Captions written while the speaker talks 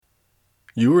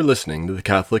You are listening to the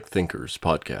Catholic Thinkers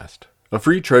Podcast, a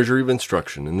free treasury of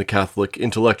instruction in the Catholic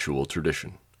intellectual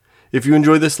tradition. If you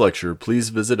enjoy this lecture, please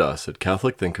visit us at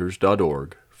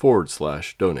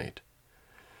catholicthinkers.org/donate.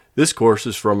 This course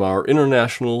is from our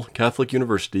International Catholic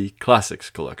University Classics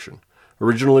Collection,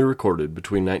 originally recorded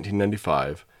between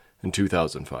 1995 and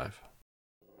 2005.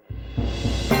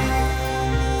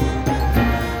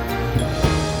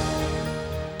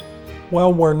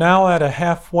 Well, we're now at a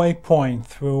halfway point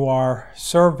through our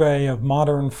survey of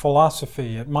modern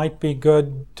philosophy. It might be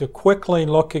good to quickly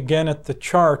look again at the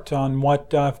chart on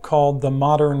what I've called the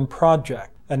Modern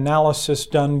Project, analysis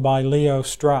done by Leo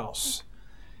Strauss.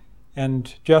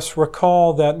 And just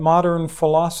recall that modern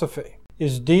philosophy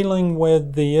is dealing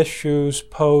with the issues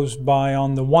posed by,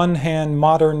 on the one hand,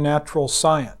 modern natural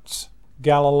science,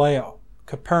 Galileo,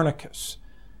 Copernicus,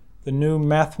 the new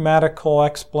mathematical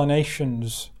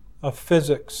explanations of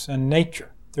physics and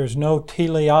nature. There's no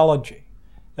teleology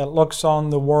that looks on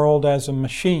the world as a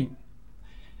machine.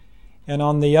 And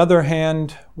on the other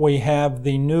hand, we have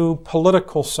the new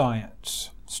political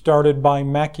science started by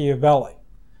Machiavelli,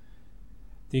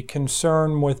 the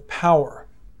concern with power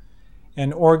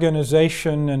and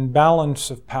organization and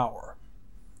balance of power,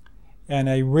 and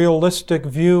a realistic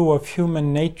view of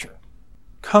human nature,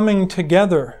 coming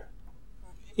together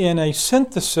in a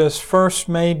synthesis first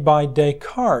made by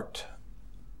Descartes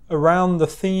around the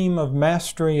theme of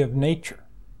mastery of nature,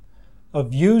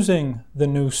 of using the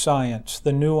new science,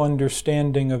 the new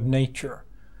understanding of nature,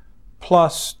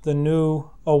 plus the new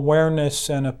awareness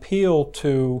and appeal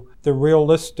to the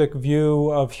realistic view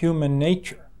of human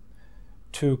nature,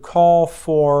 to call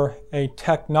for a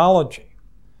technology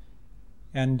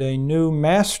and a new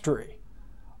mastery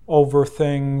over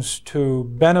things to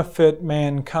benefit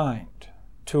mankind,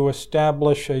 to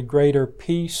establish a greater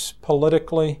peace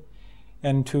politically,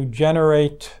 and to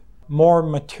generate more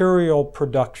material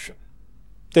production.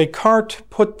 Descartes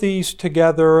put these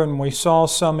together, and we saw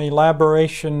some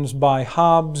elaborations by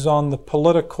Hobbes on the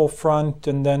political front,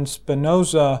 and then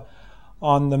Spinoza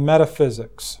on the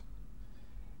metaphysics,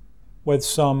 with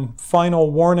some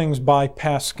final warnings by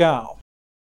Pascal.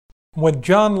 With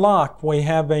John Locke, we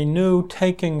have a new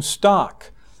taking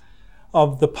stock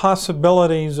of the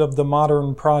possibilities of the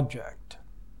modern project,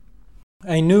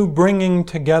 a new bringing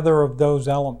together of those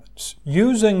elements,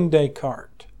 using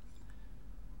Descartes,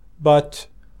 but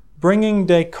bringing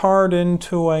Descartes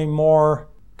into a more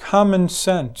common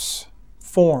sense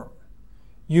form,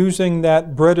 using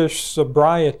that British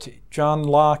sobriety. John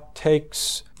Locke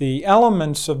takes the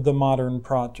elements of the modern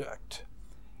project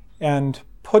and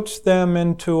puts them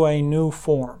into a new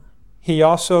form. He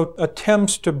also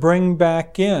attempts to bring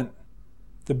back in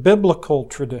the biblical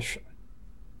tradition.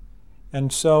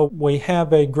 And so we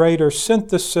have a greater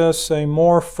synthesis, a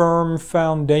more firm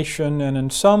foundation, and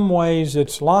in some ways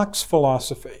it's Locke's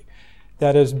philosophy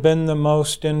that has been the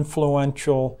most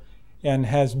influential and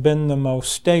has been the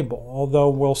most stable,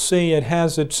 although we'll see it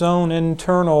has its own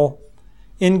internal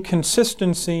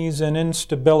inconsistencies and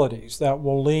instabilities that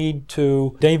will lead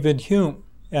to David Hume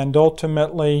and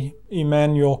ultimately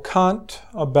Immanuel Kant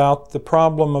about the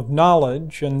problem of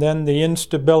knowledge, and then the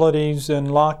instabilities in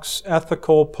Locke's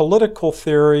ethical political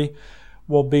theory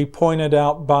will be pointed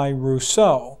out by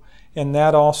Rousseau, and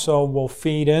that also will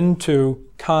feed into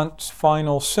Kant's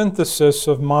final synthesis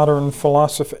of modern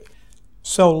philosophy.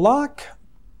 So Locke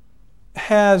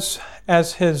has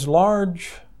as his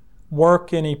large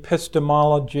work in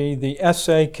epistemology the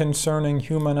essay concerning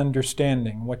human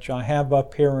understanding, which I have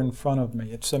up here in front of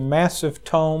me. It's a massive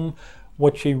tome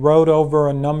which he wrote over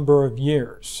a number of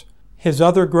years. His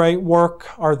other great work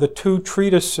are the two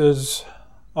treatises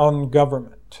on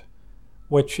government,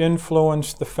 which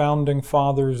influenced the founding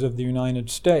fathers of the United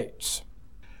States.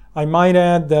 I might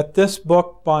add that this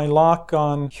book by Locke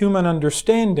on human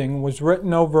understanding was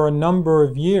written over a number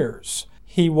of years.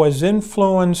 He was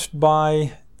influenced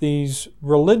by these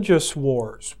religious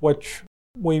wars, which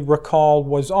we recall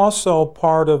was also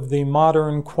part of the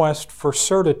modern quest for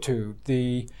certitude,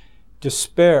 the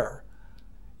despair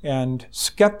and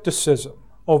skepticism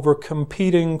over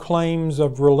competing claims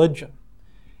of religion,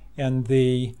 and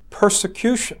the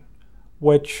persecution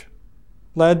which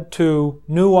led to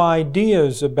new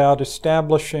ideas about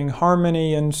establishing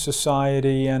harmony in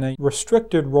society and a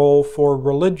restricted role for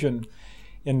religion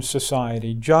in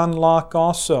society. John Locke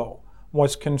also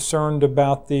was concerned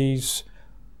about these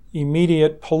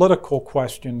immediate political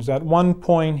questions. At one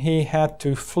point, he had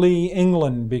to flee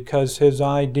England because his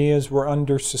ideas were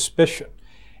under suspicion.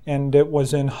 And it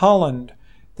was in Holland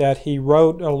that he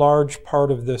wrote a large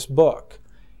part of this book.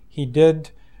 He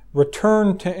did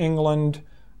return to England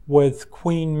with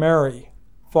Queen Mary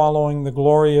following the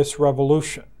Glorious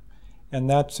Revolution. And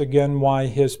that's again why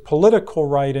his political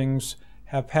writings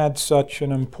have had such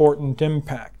an important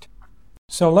impact.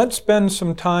 So let's spend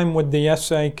some time with the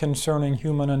essay concerning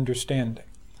human understanding.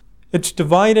 It's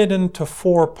divided into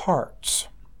 4 parts.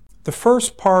 The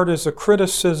first part is a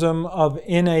criticism of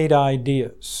innate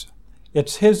ideas.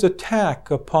 It's his attack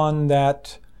upon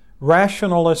that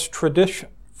rationalist tradition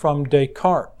from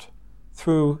Descartes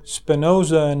through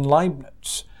Spinoza and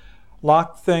Leibniz.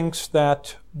 Locke thinks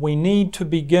that we need to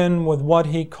begin with what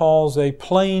he calls a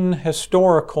plain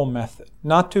historical method,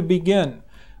 not to begin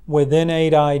with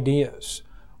innate ideas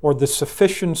or the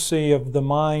sufficiency of the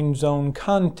mind's own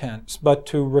contents, but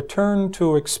to return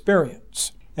to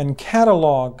experience and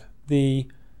catalog the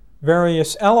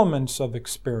various elements of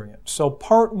experience. So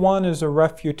part 1 is a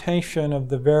refutation of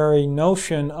the very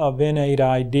notion of innate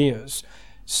ideas,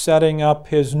 setting up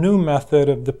his new method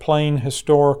of the plain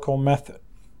historical method.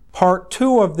 Part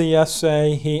 2 of the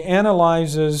essay, he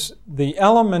analyzes the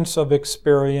elements of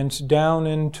experience down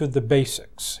into the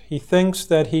basics. He thinks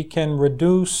that he can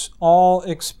reduce all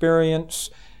experience,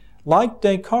 like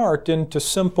Descartes, into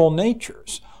simple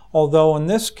natures, although in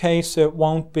this case it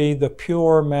won't be the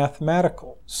pure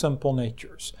mathematical simple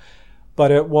natures,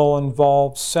 but it will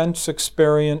involve sense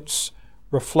experience,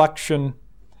 reflection,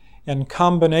 and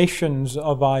combinations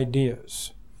of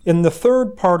ideas. In the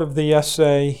third part of the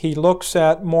essay, he looks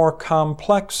at more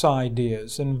complex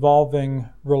ideas involving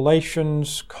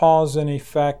relations, cause and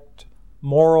effect,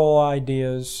 moral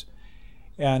ideas,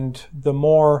 and the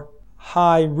more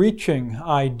high-reaching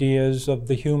ideas of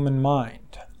the human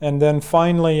mind. And then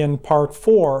finally, in part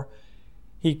 4,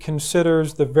 he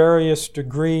considers the various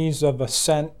degrees of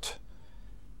assent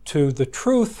to the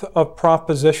truth of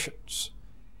propositions,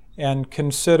 and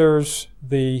considers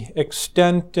the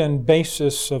extent and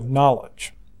basis of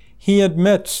knowledge. He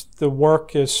admits the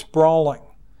work is sprawling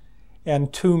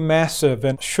and too massive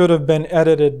and should have been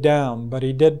edited down, but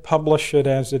he did publish it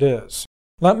as it is.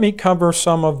 Let me cover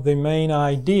some of the main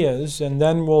ideas, and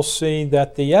then we'll see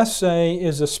that the essay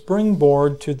is a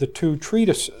springboard to the 2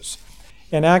 treatises,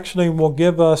 and actually will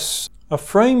give us a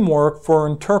framework for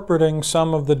interpreting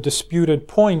some of the disputed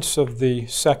points of the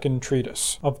second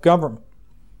treatise of government.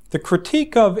 The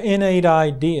critique of innate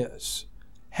ideas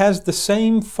has the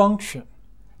same function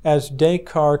as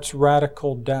Descartes'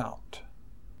 radical doubt.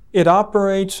 It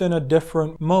operates in a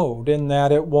different mode in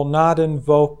that it will not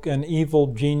invoke an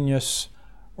evil genius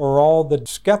or all the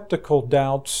skeptical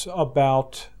doubts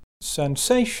about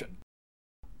sensation.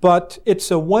 But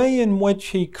it's a way in which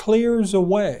he clears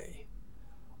away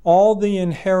all the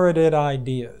inherited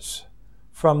ideas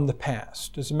from the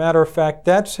past. As a matter of fact,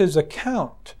 that's his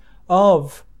account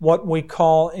of what we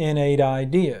call innate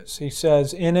ideas. He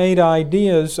says innate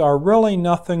ideas are really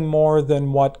nothing more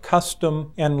than what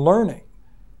custom and learning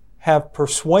have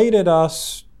persuaded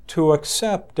us to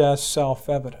accept as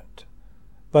self-evident.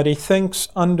 But he thinks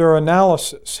under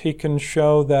analysis he can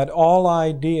show that all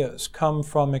ideas come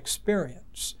from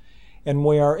experience, and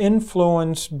we are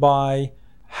influenced by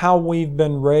how we've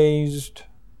been raised,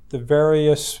 the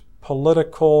various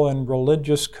political and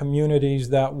religious communities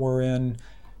that we're in.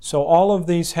 So all of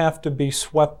these have to be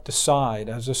swept aside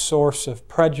as a source of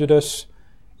prejudice,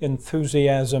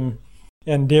 enthusiasm,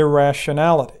 and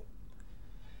irrationality.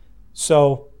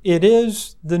 So it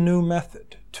is the new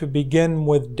method to begin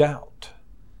with doubt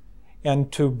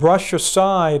and to brush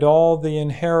aside all the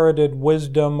inherited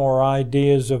wisdom or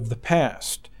ideas of the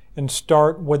past and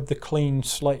start with the clean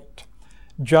slate.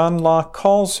 John Locke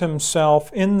calls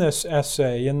himself in this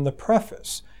essay, in the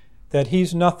preface, that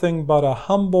he's nothing but a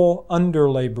humble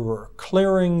underlaborer,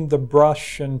 clearing the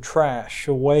brush and trash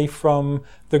away from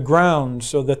the ground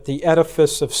so that the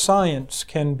edifice of science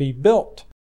can be built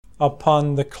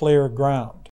upon the clear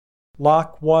ground.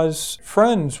 Locke was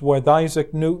friends with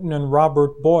Isaac Newton and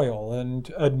Robert Boyle and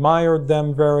admired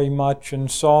them very much and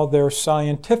saw their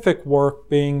scientific work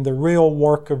being the real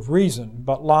work of reason.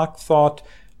 But Locke thought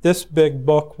this big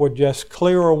book would just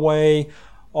clear away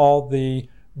all the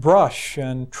brush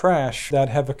and trash that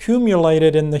have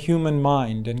accumulated in the human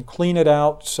mind and clean it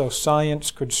out so science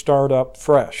could start up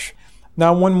fresh.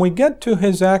 Now, when we get to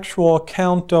his actual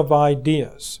account of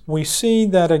ideas, we see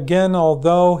that again,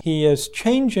 although he is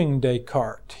changing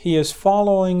Descartes, he is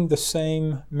following the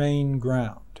same main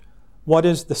ground. What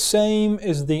is the same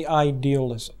is the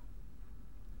idealism.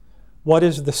 What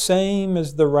is the same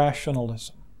is the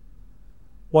rationalism.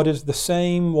 What is the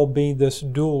same will be this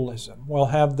dualism. We'll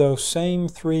have those same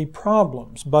 3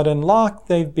 problems, but in Locke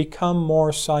they've become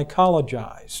more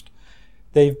psychologized.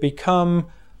 They've become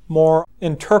more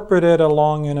interpreted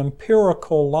along an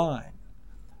empirical line.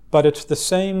 but it's the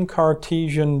same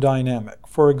Cartesian dynamic.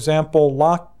 For example,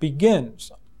 Locke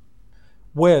begins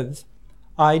with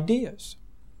ideas.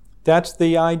 That's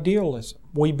the idealism.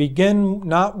 We begin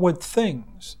not with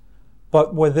things,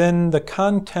 but within the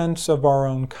contents of our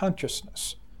own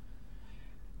consciousness.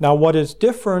 Now, what is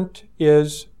different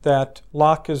is that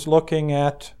Locke is looking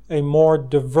at a more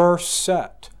diverse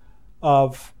set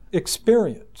of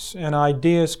experience and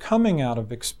ideas coming out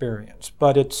of experience,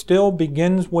 but it still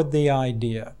begins with the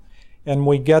idea. And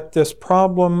we get this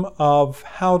problem of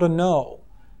how to know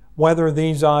whether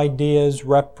these ideas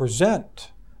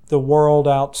represent the world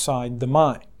outside the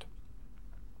mind.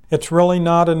 It's really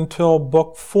not until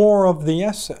book 4 of the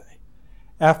essay,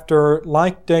 after,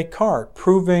 like Descartes,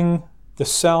 proving the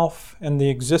self and the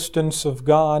existence of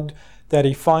God, that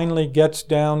he finally gets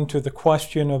down to the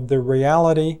question of the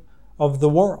reality of the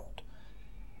world.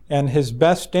 And his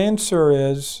best answer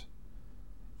is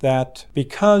that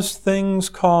because things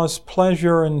cause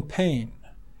pleasure and pain,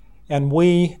 and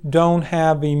we don't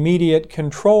have immediate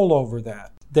control over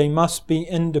that, they must be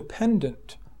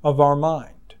independent of our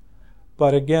mind.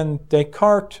 But again,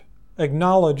 Descartes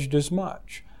acknowledged as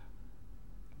much.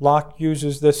 Locke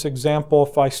uses this example: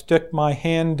 if I stick my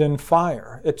hand in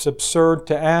fire, it's absurd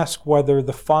to ask whether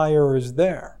the fire is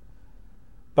there.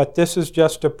 But this is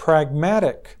just a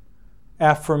pragmatic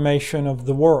affirmation of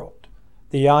the world.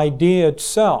 The idea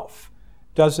itself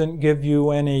doesn't give you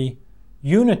any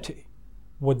unity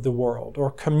with the world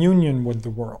or communion with the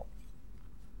world.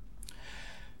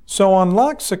 So on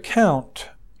Locke's account,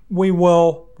 we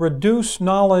will reduce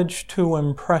knowledge to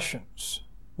impressions.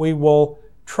 We will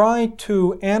try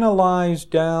to analyze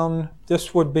down,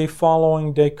 this would be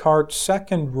following Descartes'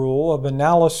 second rule of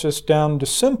analysis down to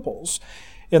simples.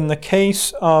 In the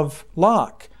case of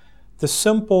Locke, the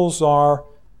simples are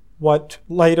what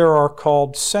later are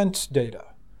called sense data.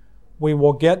 We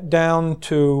will get down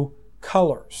to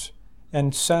colors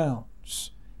and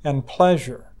sounds and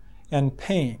pleasure and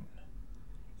pain.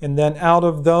 And then out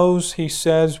of those, he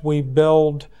says, we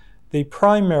build the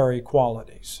primary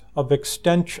qualities of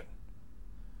extension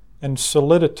and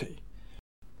solidity,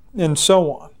 and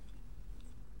so on.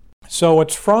 So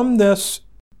it's from this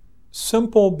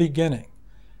simple beginning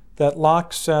that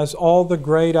Locke says all the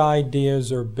great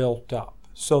ideas are built up.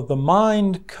 So the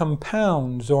mind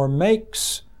compounds or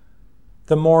makes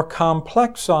the more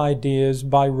complex ideas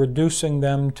by reducing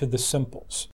them to the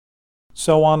simples.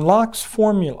 So on Locke's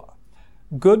formula,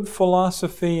 good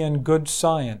philosophy and good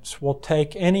science will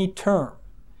take any term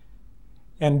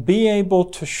and be able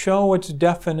to show its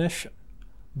definition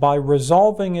by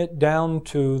resolving it down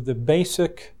to the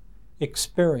basic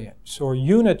experience or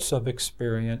units of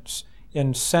experience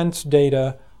in sense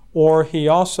data, or he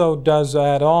also does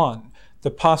add on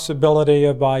the possibility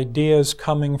of ideas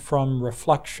coming from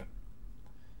reflection.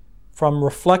 From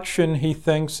reflection, he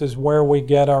thinks, is where we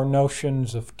get our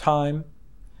notions of time,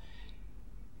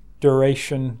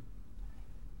 duration,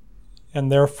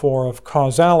 and therefore of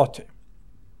causality.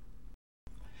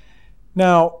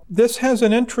 Now, this has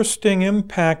an interesting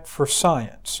impact for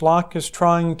science. Locke is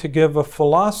trying to give a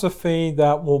philosophy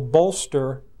that will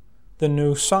bolster the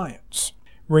new science.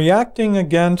 Reacting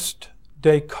against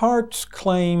Descartes'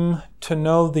 claim to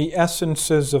know the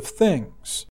essences of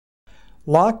things,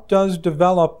 Locke does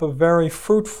develop a very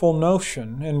fruitful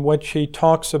notion in which he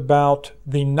talks about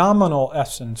the nominal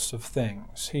essence of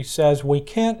things. He says we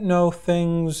can't know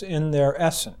things in their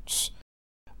essence,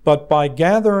 but by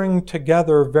gathering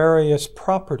together various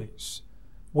properties,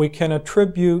 we can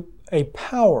attribute a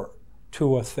power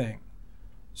to a thing.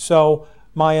 So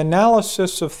my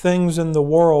analysis of things in the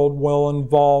world will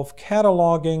involve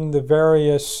cataloging the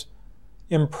various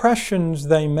impressions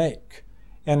they make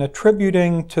and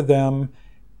attributing to them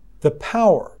the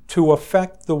power to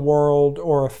affect the world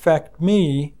or affect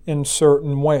me in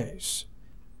certain ways.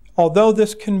 Although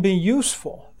this can be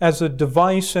useful as a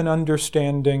device in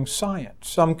understanding science,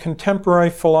 some contemporary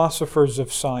philosophers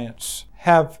of science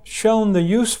have shown the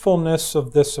usefulness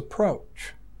of this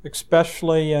approach,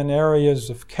 especially in areas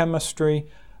of chemistry,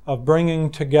 of bringing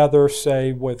together,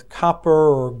 say, with copper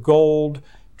or gold,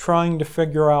 trying to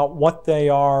figure out what they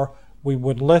are. We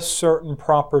would list certain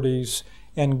properties,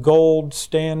 and gold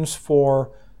stands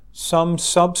for some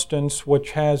substance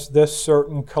which has this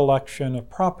certain collection of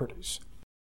properties.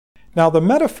 Now, the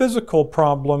metaphysical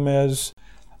problem is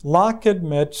Locke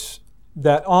admits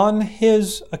that on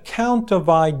his account of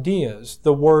ideas,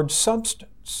 the word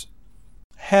substance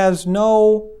has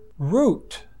no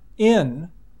root in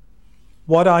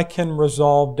what I can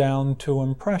resolve down to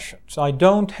impressions. I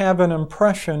don't have an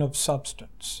impression of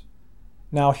substance.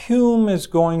 Now, Hume is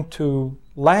going to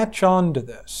latch onto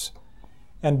this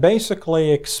and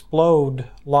basically explode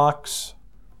Locke's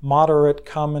moderate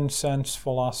common sense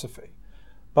philosophy.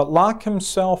 But Locke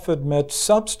himself admits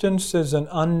substance is an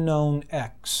unknown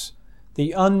X,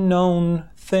 the unknown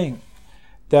thing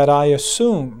that I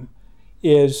assume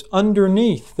is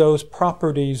underneath those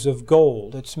properties of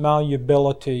gold, its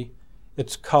malleability,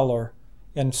 its color,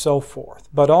 and so forth.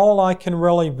 But all I can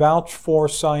really vouch for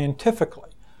scientifically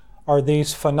are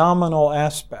these phenomenal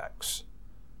aspects.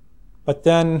 But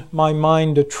then my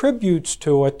mind attributes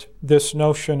to it this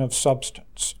notion of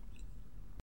substance.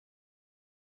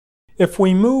 If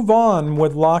we move on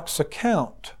with Locke's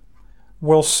account,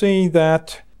 we'll see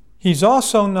that he's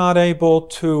also not able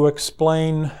to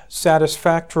explain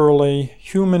satisfactorily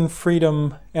human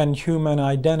freedom and human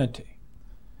identity.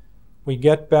 We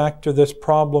get back to this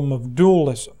problem of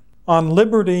dualism. On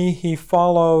liberty, he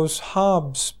follows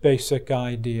Hobbes' basic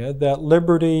idea that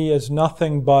liberty is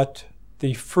nothing but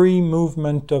the free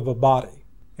movement of a body.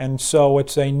 And so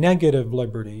it's a negative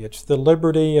liberty. It's the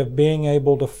liberty of being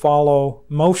able to follow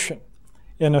motion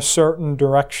in a certain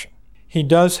direction. He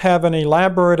does have an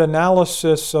elaborate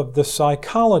analysis of the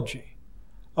psychology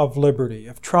of liberty,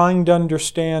 of trying to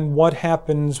understand what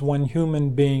happens when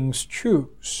human beings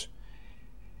choose.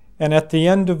 And at the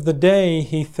end of the day,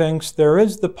 he thinks there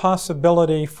is the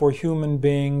possibility for human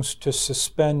beings to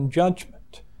suspend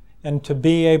judgment and to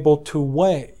be able to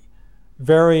weigh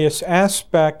various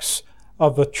aspects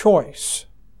of a choice.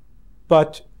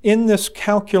 But in this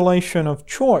calculation of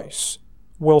choice,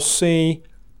 we'll see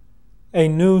a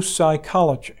new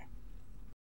psychology.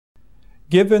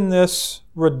 Given this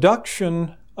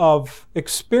reduction of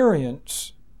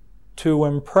experience to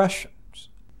impressions,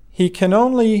 he can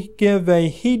only give a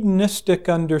hedonistic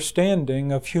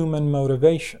understanding of human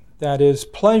motivation. That is,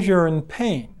 pleasure and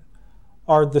pain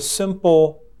are the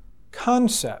simple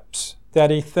concepts that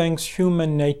he thinks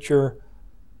human nature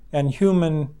and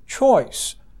human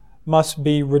choice must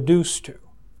be reduced to.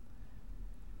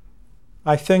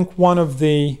 I think one of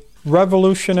the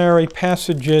revolutionary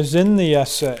passages in the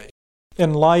essay,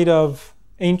 in light of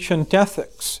ancient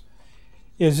ethics,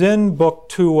 is in Book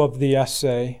 2 of the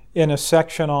essay in a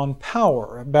section on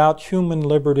power, about human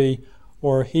liberty,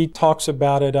 or he talks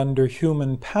about it under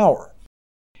human power.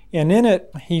 And in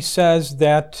it, he says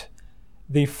that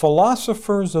the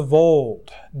philosophers of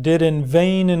old did in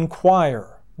vain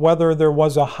inquire whether there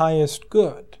was a highest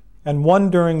good, and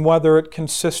wondering whether it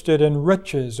consisted in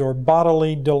riches or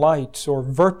bodily delights or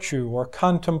virtue or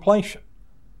contemplation.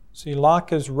 See,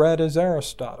 Locke is read as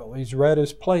Aristotle, he's read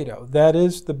as Plato. That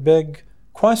is the big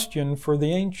question for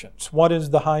the ancients. What is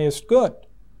the highest good?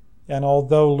 And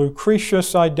although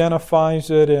Lucretius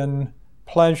identifies it in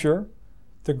pleasure,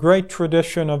 the great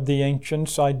tradition of the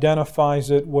ancients identifies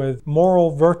it with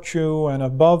moral virtue and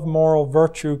above moral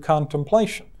virtue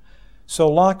contemplation. So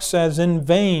Locke says, in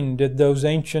vain did those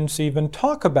ancients even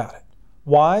talk about it.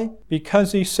 Why?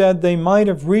 Because he said they might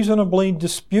have reasonably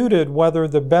disputed whether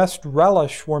the best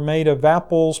relish were made of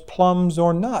apples, plums,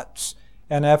 or nuts,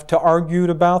 and have to argue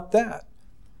about that.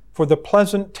 For the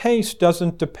pleasant taste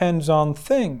doesn't depend on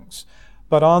things,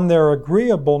 but on their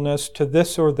agreeableness to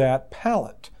this or that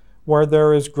palate, where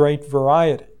there is great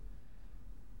variety.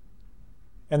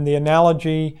 And the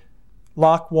analogy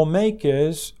Locke will make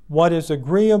is, what is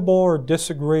agreeable or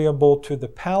disagreeable to the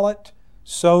palate,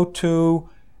 so too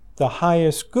the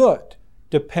highest good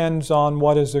depends on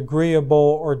what is agreeable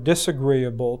or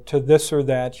disagreeable to this or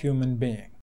that human being.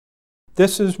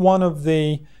 This is one of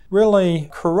the really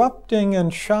corrupting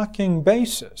and shocking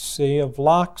bases, see, of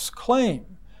Locke's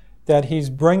claim that he's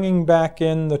bringing back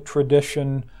in the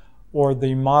tradition or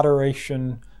the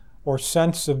moderation or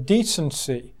sense of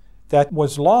decency that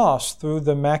was lost through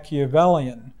the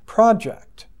Machiavellian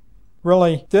project.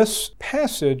 Really, this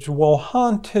passage will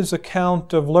haunt his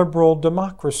account of liberal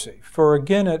democracy, for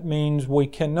again it means we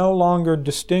can no longer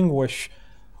distinguish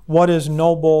what is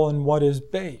noble and what is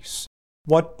base,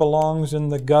 what belongs in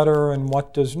the gutter and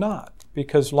what does not,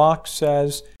 because Locke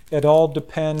says it all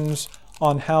depends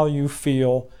on how you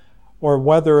feel or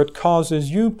whether it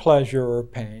causes you pleasure or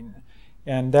pain,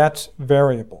 and that's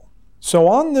variable. So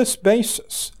on this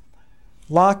basis,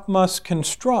 Locke must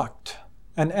construct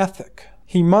an ethic.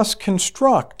 He must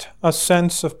construct a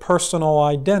sense of personal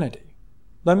identity.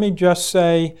 Let me just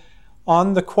say,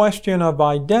 on the question of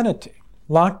identity,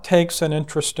 Locke takes an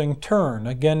interesting turn,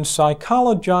 again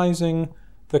psychologizing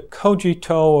the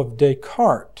cogito of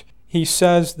Descartes. He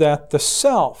says that the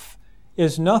self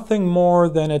is nothing more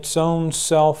than its own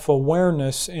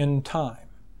self-awareness in time.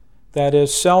 That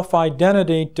is,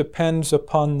 self-identity depends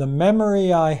upon the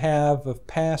memory I have of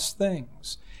past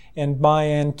things and my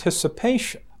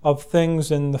anticipation of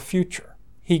things in the future.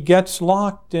 he gets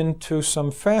locked into some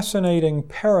fascinating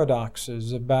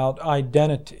paradoxes about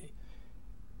identity.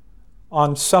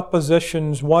 On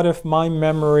suppositions, what if my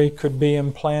memory could be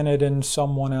implanted in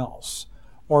someone else?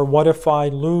 Or what if I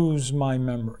lose my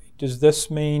memory? Does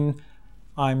this mean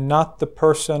I'm not the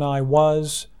person I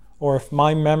was? Or if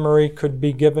my memory could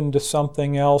be given to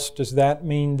something else, does that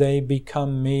mean they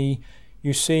become me?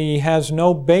 You see, he has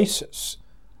no basis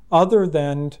other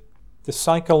than the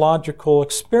psychological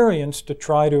experience to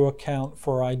try to account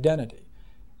for identity.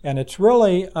 And it's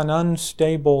really an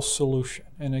unstable solution.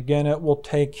 And again, it will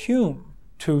take Hume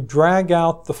to drag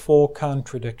out the full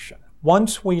contradiction.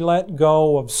 Once we let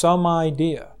go of some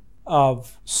idea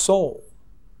of soul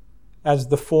as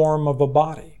the form of a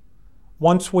body,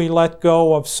 once we let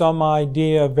go of some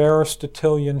idea of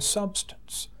Aristotelian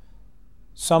substance,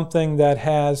 something that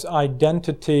has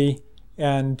identity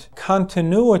and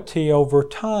continuity over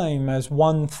time as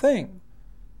one thing,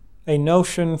 a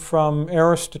notion from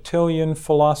Aristotelian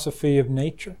philosophy of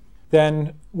nature,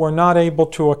 then we're not able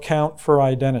to account for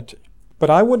identity. But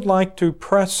I would like to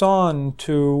press on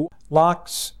to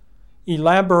Locke's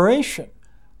elaboration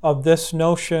of this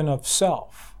notion of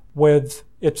self with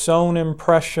its own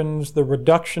impressions, the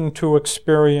reduction to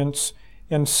experience,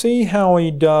 and see how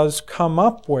he does come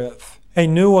up with a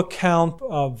new account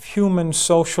of human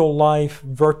social life,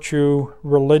 virtue,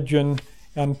 religion,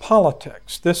 and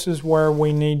politics. This is where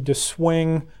we need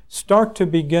to start to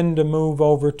begin to move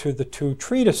over to the two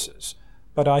treatises,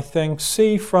 but I think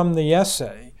see from the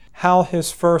essay how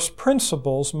his first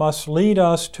principles must lead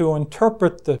us to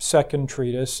interpret the second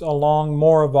treatise along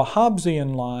more of a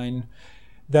Hobbesian line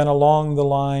than along the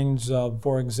lines of,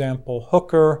 for example,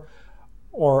 Hooker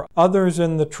or others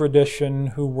in the tradition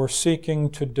who were seeking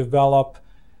to develop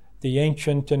the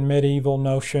ancient and medieval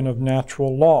notion of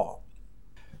natural law.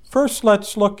 First,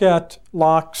 let's look at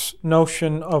Locke's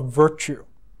notion of virtue.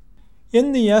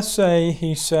 In the essay,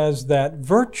 he says that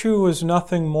virtue is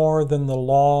nothing more than the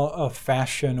law of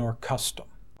fashion or custom.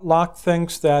 Locke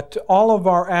thinks that all of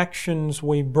our actions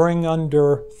we bring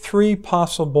under three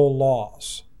possible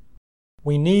laws.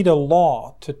 We need a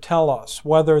law to tell us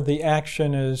whether the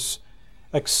action is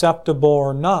acceptable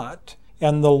or not,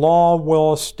 and the law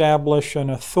will establish an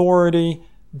authority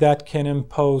that can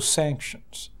impose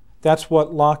sanctions. That's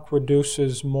what Locke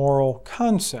reduces moral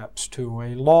concepts to: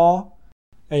 a law,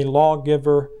 a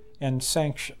lawgiver, and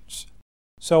sanctions.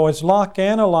 So as Locke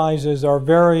analyzes our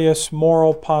various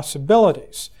moral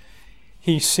possibilities,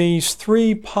 he sees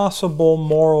three possible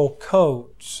moral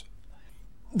codes.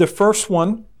 The first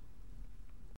one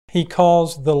he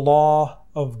calls the law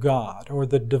of God, or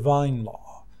the divine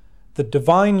law. The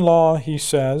divine law, he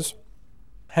says,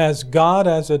 has God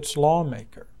as its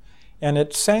lawmaker, and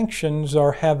its sanctions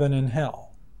are heaven and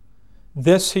hell.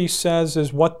 This, he says,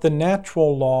 is what the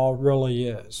natural law really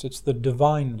is. It's the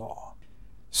divine law.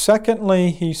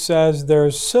 Secondly, he says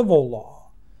there's civil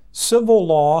law. Civil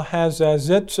law has as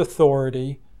its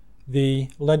authority the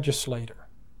legislator,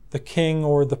 the king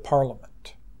or the parliament.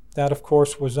 That, of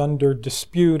course, was under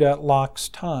dispute at Locke's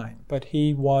time, but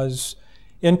he was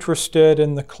interested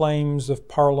in the claims of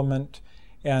Parliament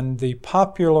and the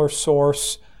popular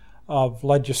source of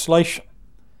legislation.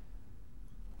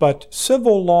 But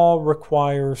civil law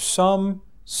requires some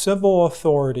civil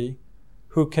authority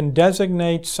who can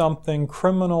designate something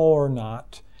criminal or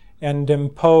not and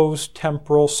impose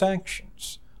temporal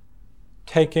sanctions,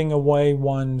 taking away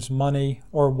one's money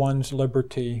or one's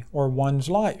liberty or one's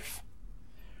life.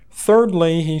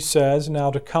 Thirdly, he says,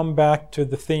 now to come back to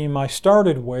the theme I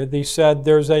started with, he said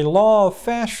there's a law of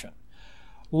fashion.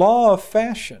 Law of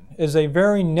fashion is a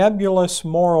very nebulous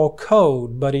moral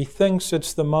code, but he thinks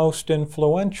it's the most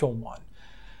influential one.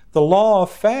 The law of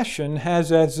fashion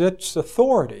has as its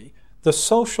authority the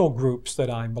social groups that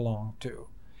I belong to,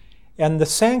 and the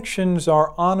sanctions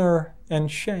are honor and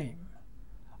shame.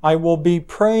 I will be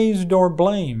praised or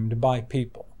blamed by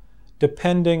people,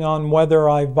 depending on whether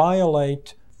I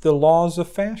violate the laws of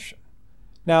fashion.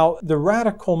 Now, the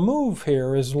radical move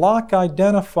here is Locke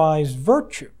identifies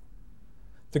virtue,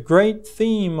 the great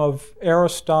theme of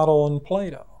Aristotle and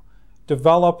Plato,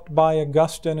 developed by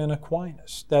Augustine and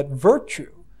Aquinas, that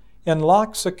virtue, in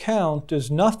Locke's account, is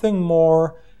nothing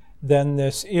more than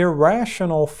this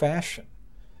irrational fashion,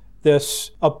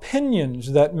 this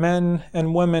opinions that men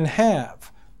and women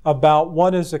have about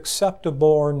what is acceptable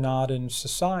or not in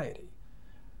society.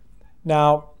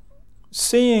 Now,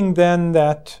 seeing then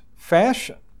that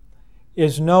fashion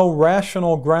is no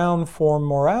rational ground for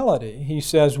morality, he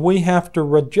says we have to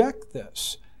reject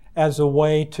this as a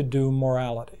way to do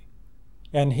morality.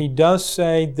 And he does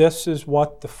say this is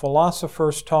what the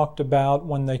philosophers talked about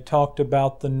when they talked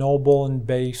about the noble and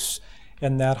base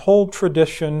And that whole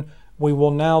tradition we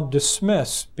will now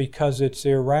dismiss because it's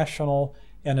irrational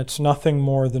and it's nothing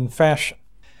more than fashion.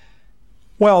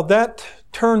 Well, that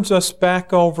turns us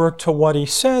back over to what he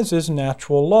says is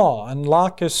natural law, and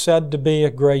Locke is said to be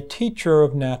a great teacher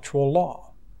of natural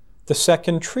law. The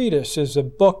second treatise is a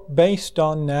book based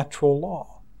on natural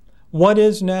law. What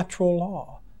is natural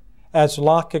law? As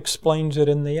Locke explains it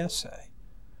in the essay.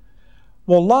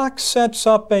 Well, Locke sets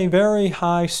up a very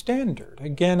high standard.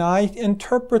 Again, I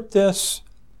interpret this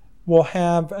will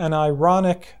have an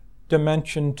ironic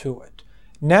dimension to it.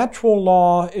 Natural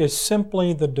law is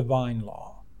simply the divine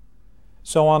law.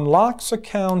 So on Locke's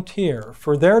account here,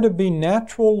 for there to be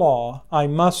natural law, I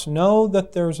must know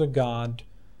that there's a God,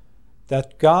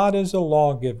 that God is a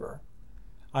lawgiver.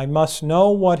 I must know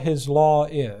what his law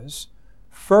is.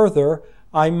 Further,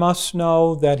 I must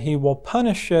know that he will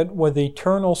punish it with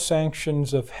eternal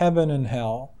sanctions of heaven and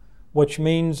hell, which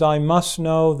means I must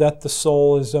know that the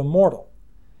soul is immortal.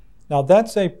 Now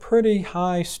that's a pretty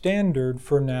high standard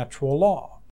for natural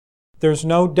law. There's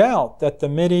no doubt that the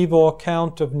medieval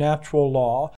account of natural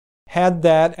law had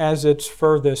that as its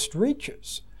furthest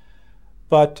reaches.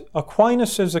 But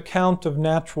Aquinas' account of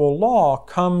natural law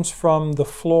comes from the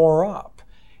floor up.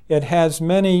 It has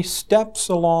many steps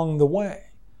along the way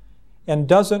and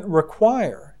doesn't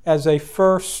require, as a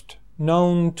first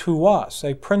known to us,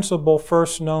 a principle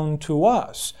first known to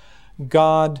us,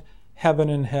 God, heaven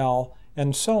and hell,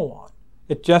 and so on.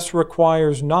 It just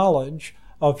requires knowledge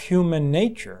of human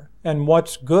nature and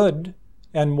what's good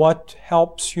and what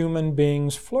helps human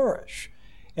beings flourish.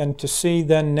 And to see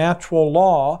then natural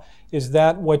law is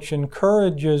that which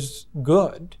encourages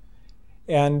good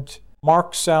and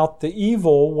marks out the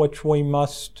evil which we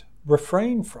must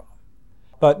refrain from.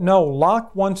 But no,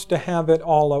 Locke wants to have it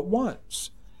all at once.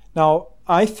 Now,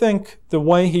 I think the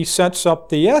way he sets up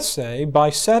the essay, by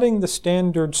setting the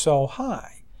standard so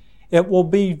high, it will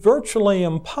be virtually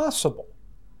impossible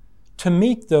to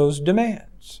meet those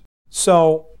demands.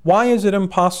 So, why is it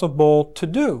impossible to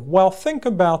do? Well, think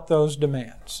about those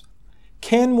demands.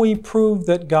 Can we prove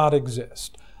that God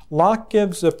exists? Locke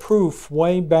gives a proof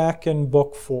way back in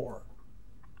Book 4.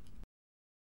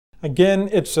 Again,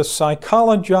 it's a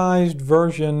psychologized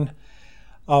version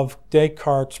of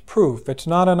Descartes' proof. It's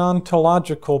not an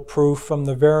ontological proof from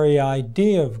the very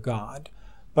idea of God,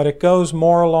 but it goes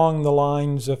more along the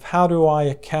lines of how do I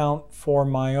account for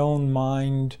my own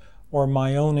mind or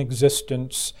my own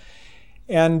existence.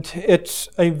 And it's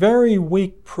a very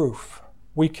weak proof.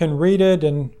 We can read it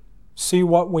and see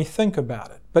what we think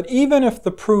about it. But even if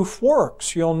the proof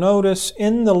works, you'll notice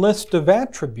in the list of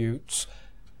attributes,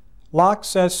 Locke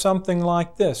says something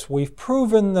like this: we've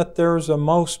proven that there's a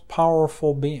most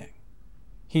powerful being.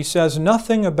 He says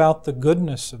nothing about the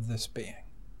goodness of this being.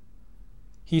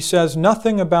 He says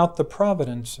nothing about the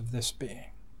providence of this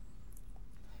being.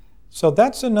 So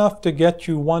that's enough to get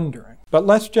you wondering. But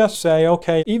let's just say,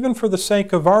 okay, even for the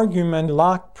sake of argument,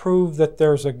 Locke proved that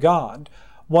there's a God.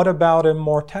 What about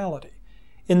immortality?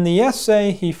 In the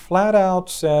essay, he flat out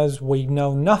says we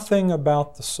know nothing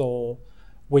about the soul.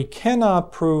 We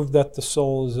cannot prove that the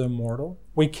soul is immortal.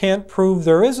 We can't prove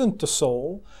there isn't a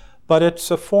soul, but it's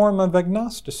a form of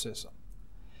agnosticism.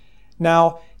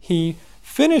 Now, he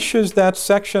finishes that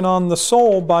section on the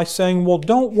soul by saying, well,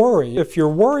 don't worry. If you're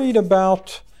worried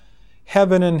about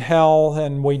heaven and hell,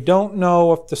 and we don't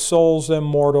know if the soul's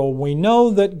immortal, we know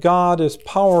that God is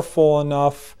powerful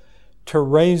enough to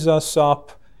raise us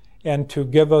up and to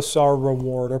give us our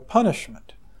reward or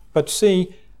punishment. But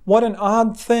see, what an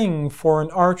odd thing for an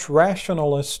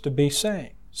arch-rationalist to be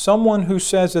saying. Someone who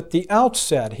says at the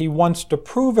outset he wants to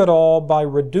prove it all by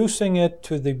reducing it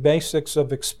to the basics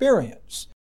of experience,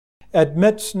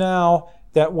 admits now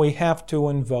that we have to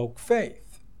invoke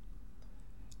faith.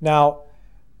 Now,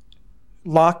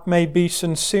 Locke may be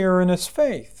sincere in his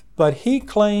faith, but he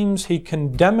claims he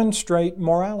can demonstrate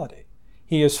morality.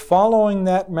 He is following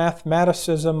that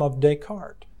mathematicism of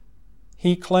Descartes.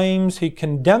 He claims he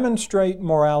can demonstrate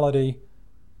morality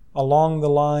along the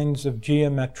lines of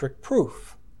geometric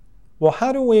proof. Well,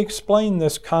 how do we explain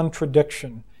this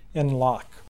contradiction in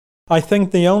Locke? I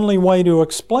think the only way to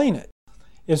explain it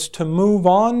is to move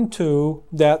on to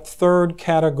that third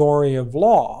category of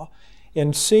law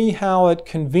and see how it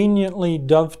conveniently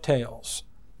dovetails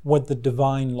with the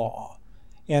divine law,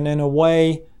 and in a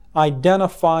way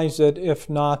identifies it, if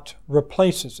not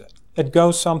replaces it. It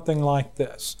goes something like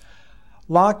this.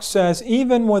 Locke says,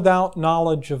 even without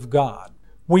knowledge of God,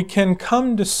 we can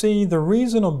come to see the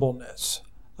reasonableness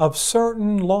of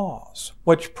certain laws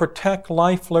which protect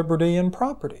life, liberty, and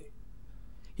property.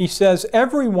 He says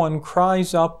everyone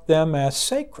cries up them as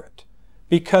sacred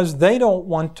because they don't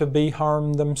want to be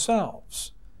harmed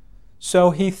themselves.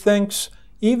 So he thinks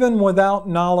even without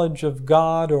knowledge of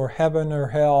God or heaven or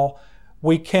hell,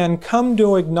 we can come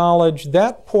to acknowledge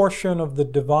that portion of the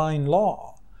divine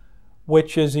law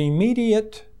which is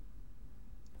immediate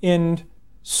in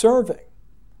serving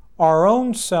our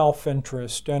own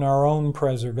self-interest and our own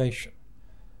preservation.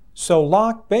 So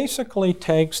Locke basically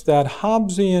takes that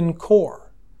Hobbesian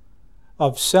core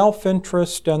of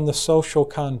self-interest and the social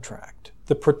contract,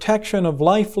 the protection of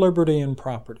life, liberty, and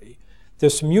property,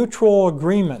 this mutual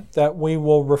agreement that we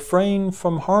will refrain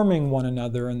from harming one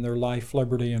another in their life,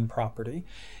 liberty, and property,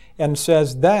 and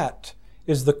says that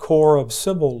is the core of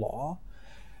civil law.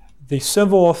 The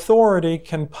civil authority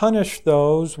can punish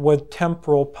those with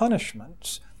temporal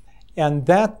punishments, and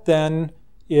that then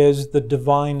is the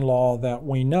divine law that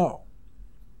we know.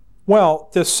 Well,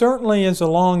 this certainly is a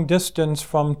long distance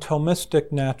from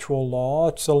Thomistic natural law.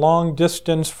 It's a long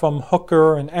distance from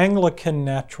Hooker and Anglican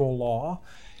natural law.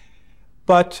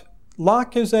 But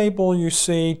Locke is able, you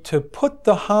see, to put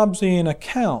the Hobbesian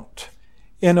account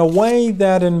in a way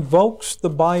that invokes the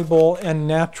Bible and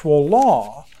natural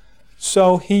law,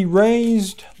 so he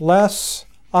raised less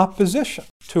opposition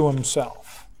to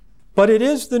himself. But it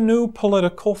is the new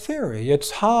political theory.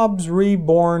 It's Hobbes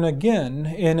reborn again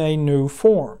in a new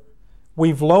form.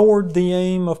 We've lowered the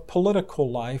aim of political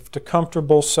life to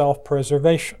comfortable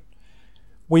self-preservation.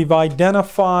 We've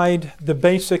identified the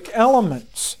basic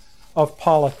elements of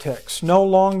politics no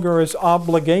longer as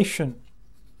obligation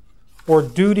or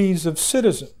duties of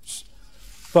citizens,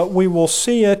 but we will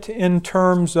see it in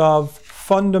terms of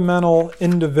fundamental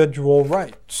individual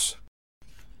rights.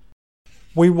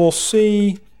 We will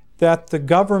see that the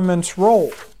government's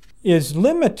role is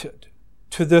limited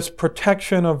to this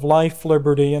protection of life,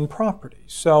 liberty, and property.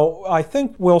 So I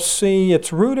think we'll see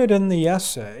it's rooted in the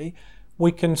essay.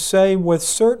 We can say with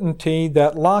certainty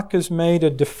that Locke has made a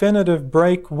definitive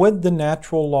break with the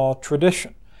natural law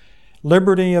tradition.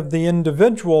 Liberty of the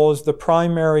individual is the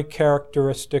primary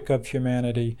characteristic of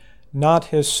humanity, not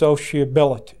his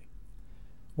sociability.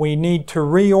 We need to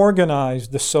reorganize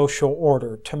the social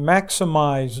order to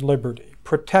maximize liberty,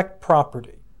 protect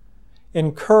property,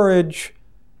 encourage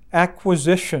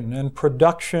acquisition and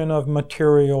production of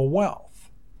material wealth.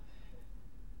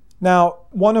 Now,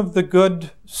 one of the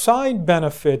good side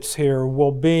benefits here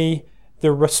will be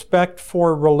the respect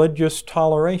for religious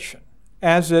toleration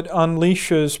as it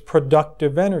unleashes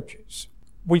productive energies.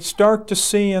 We start to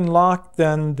see in Locke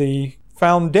then the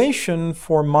foundation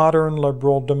for modern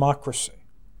liberal democracy.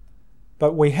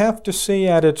 But we have to see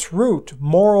at its root,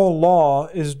 moral law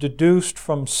is deduced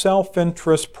from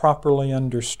self-interest properly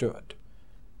understood.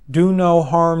 Do no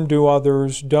harm to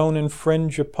others, don't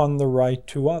infringe upon the right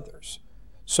to others.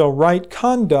 So right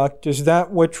conduct is that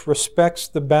which respects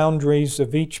the boundaries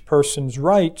of each person's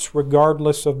rights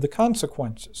regardless of the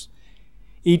consequences.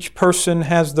 Each person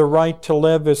has the right to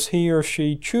live as he or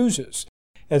she chooses,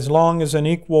 as long as an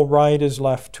equal right is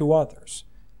left to others.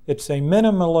 It's a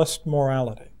minimalist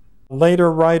morality.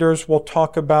 Later writers will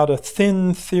talk about a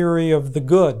thin theory of the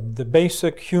good. The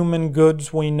basic human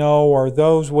goods we know are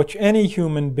those which any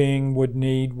human being would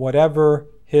need, whatever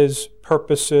his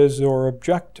purposes or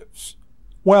objectives.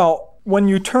 Well, when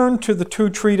you turn to the two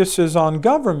treatises on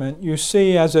government, you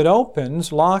see as it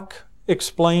opens, Locke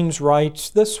explains rights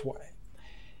this way.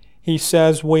 He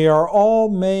says, "We are all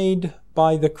made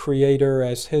by the Creator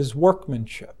as His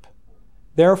workmanship.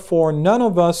 Therefore, none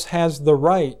of us has the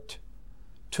right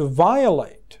to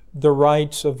violate the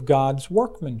rights of God's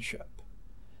workmanship."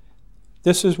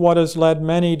 This is what has led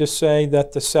many to say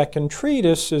that the second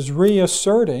treatise is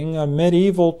reasserting a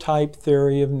medieval-type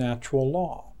theory of natural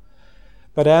law.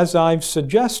 But as I've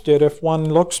suggested, if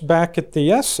one looks back at the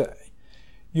essay,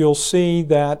 you'll see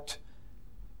that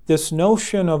this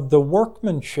notion of the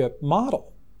workmanship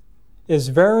model is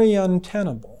very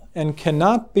untenable and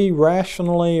cannot be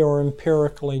rationally or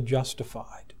empirically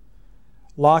justified.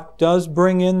 Locke does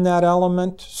bring in that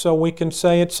element, so we can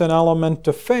say it's an element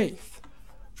of faith.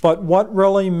 But what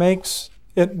really makes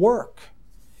it work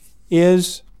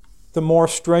is the more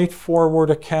straightforward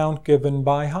account given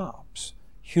by Hobbes.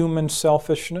 Human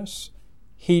selfishness,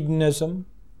 hedonism,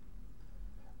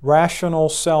 rational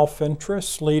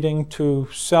self-interest leading to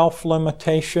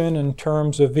self-limitation in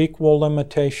terms of equal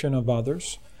limitation of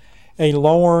others, a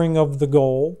lowering of the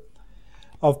goal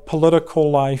of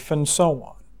political life, and so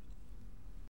on.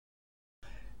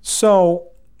 So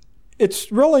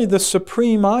it's really the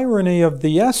supreme irony of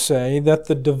the essay that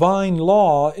the divine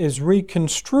law is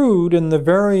reconstrued in the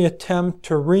very attempt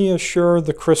to reassure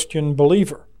the Christian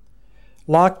believer.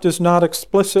 Locke does not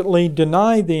explicitly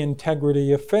deny the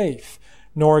integrity of faith,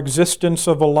 nor existence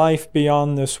of a life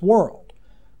beyond this world.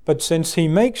 But since he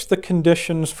makes the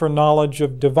conditions for knowledge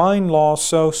of divine law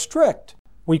so strict,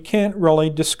 we can't really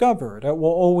discover it. It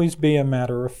will always be a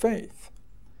matter of faith.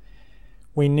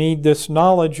 We need this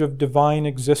knowledge of divine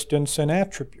existence and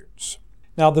attributes.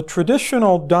 Now, the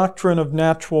traditional doctrine of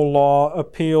natural law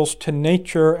appeals to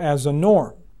nature as a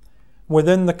norm.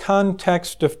 Within the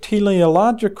context of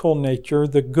teleological nature,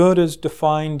 the good is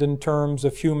defined in terms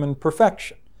of human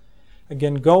perfection.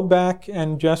 Again, go back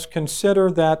and just consider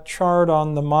that chart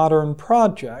on the modern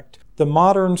project. The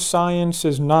modern science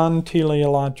is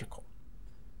non-teleological.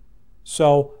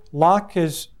 So Locke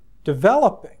is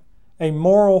developing a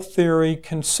moral theory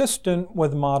consistent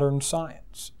with modern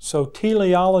science. So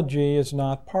teleology is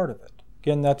not part of it.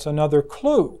 Again, that's another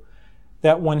clue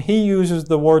that when he uses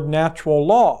the word natural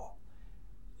law,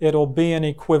 it'll be an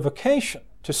equivocation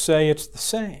to say it's the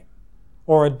same,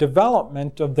 or a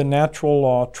development of the natural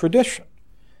law tradition.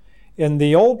 In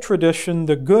the old tradition,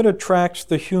 the good attracts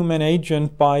the human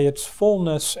agent by its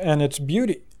fullness and its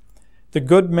beauty. The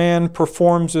good man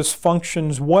performs his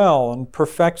functions well and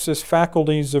perfects his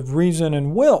faculties of reason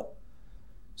and will.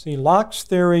 See, Locke's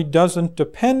theory doesn't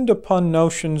depend upon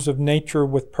notions of nature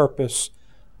with purpose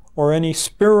or any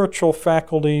spiritual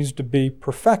faculties to be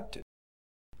perfected.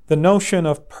 The notion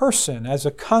of person as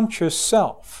a conscious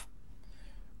self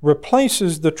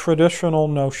replaces the traditional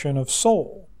notion of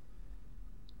soul.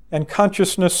 And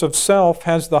consciousness of self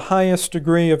has the highest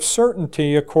degree of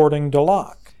certainty according to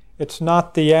Locke. It's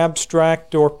not the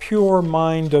abstract or pure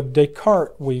mind of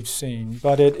Descartes we've seen,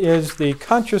 but it is the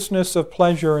consciousness of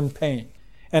pleasure and pain,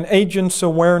 an agent's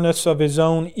awareness of his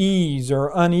own ease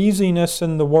or uneasiness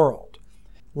in the world.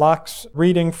 Locke's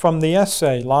reading from the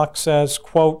essay, Locke says,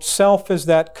 quote, "Self is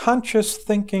that conscious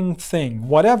thinking thing,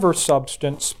 whatever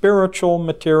substance, spiritual,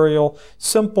 material,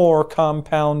 simple or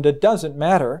compound, it doesn't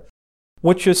matter,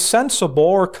 which is sensible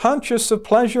or conscious of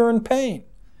pleasure and pain,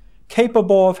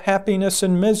 capable of happiness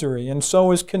and misery, and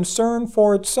so is concerned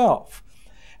for itself,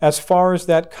 as far as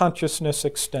that consciousness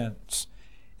extends."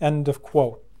 End of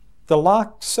quote. The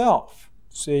Locke self,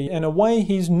 see, in a way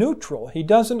he's neutral. He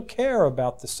doesn't care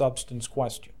about the substance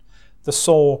question, the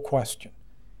soul question.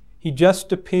 He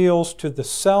just appeals to the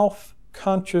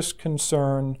self-conscious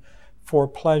concern for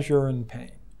pleasure and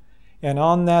pain. And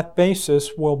on that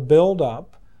basis will build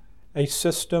up a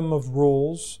system of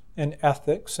rules and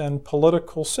ethics and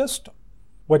political system,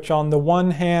 which on the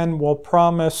one hand will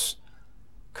promise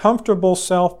comfortable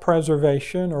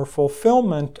self-preservation or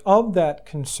fulfillment of that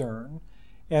concern,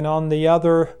 and on the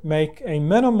other make a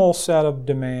minimal set of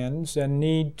demands and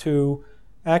need to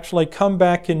actually come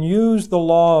back and use the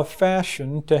law of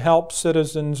fashion to help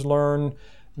citizens learn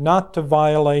not to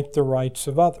violate the rights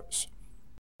of others.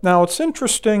 Now, it's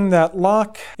interesting that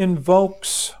Locke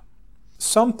invokes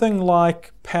something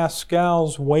like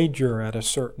Pascal's wager at a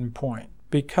certain point,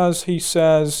 because he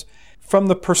says, from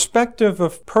the perspective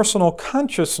of personal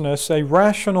consciousness, a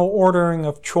rational ordering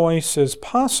of choice is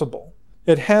possible.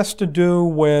 It has to do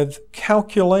with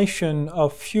calculation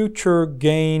of future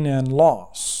gain and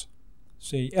loss.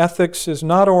 See, ethics is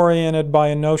not oriented by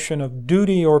a notion of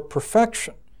duty or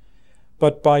perfection,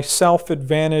 but by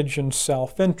self-advantage and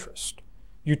self-interest.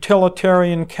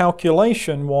 Utilitarian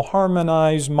calculation will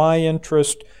harmonize my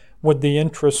interest with the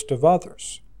interest of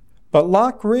others. But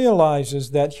Locke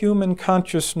realizes that human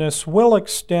consciousness will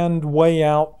extend way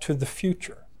out to the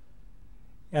future.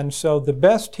 And so the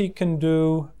best he can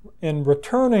do in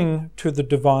returning to the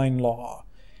divine law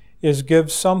is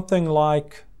give something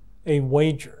like a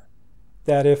wager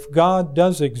that if God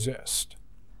does exist,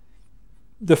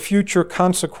 the future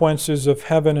consequences of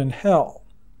heaven and hell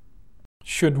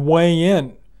should weigh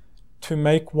in to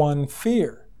make one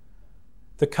fear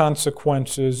the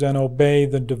consequences and obey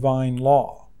the divine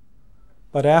law.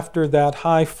 But after that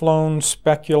high-flown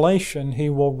speculation, he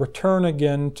will return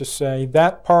again to say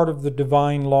that part of the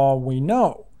divine law we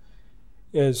know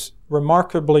is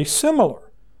remarkably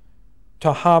similar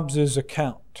to Hobbes's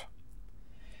account.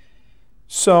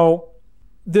 So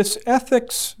this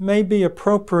ethics may be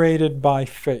appropriated by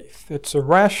faith. It's a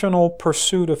rational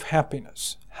pursuit of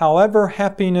happiness. However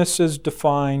happiness is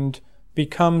defined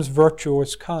becomes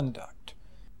virtuous conduct.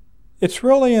 It's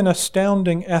really an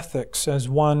astounding ethics as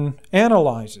one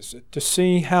analyzes it to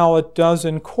see how it does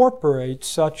incorporate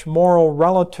such moral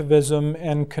relativism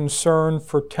and concern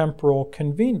for temporal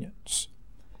convenience.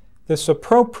 This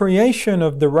appropriation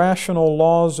of the rational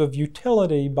laws of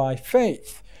utility by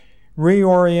faith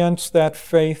reorients that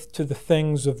faith to the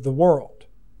things of the world.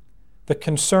 The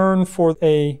concern for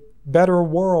a better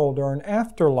world or an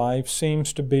afterlife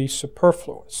seems to be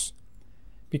superfluous.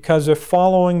 because if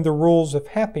following the rules of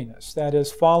happiness, that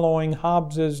is, following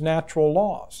Hobbes's natural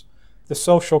laws, the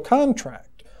social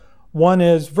contract, one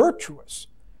is virtuous,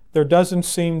 there doesn't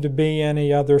seem to be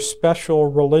any other special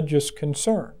religious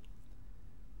concern.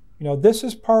 This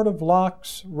is part of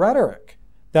Locke's rhetoric,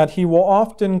 that he will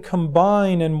often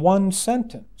combine in one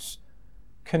sentence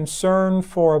concern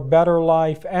for a better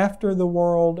life after the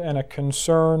world and a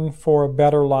concern for a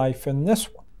better life in this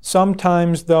one.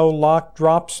 Sometimes, though, Locke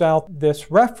drops out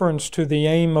this reference to the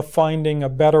aim of finding a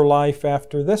better life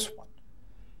after this one,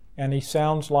 and he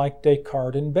sounds like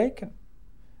Descartes and Bacon.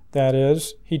 That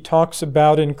is, he talks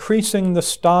about increasing the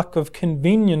stock of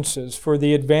conveniences for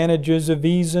the advantages of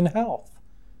ease and health.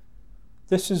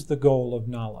 This is the goal of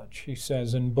knowledge, he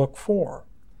says in Book 4.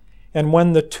 And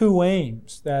when the two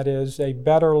aims, that is, a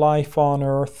better life on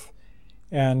earth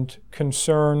and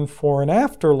concern for an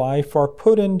afterlife, are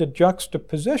put into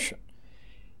juxtaposition,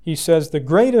 he says the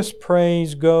greatest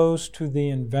praise goes to the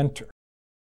inventor.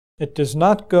 It does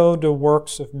not go to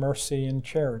works of mercy and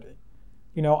charity.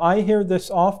 I hear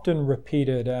this often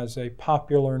repeated as a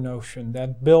popular notion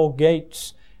that Bill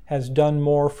Gates has done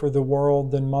more for the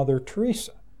world than Mother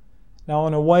Teresa. Now,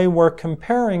 in a way, we're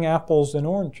comparing apples and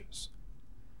oranges.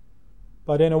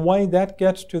 But in a way, that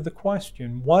gets to the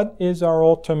question, what is our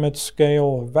ultimate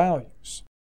scale of values?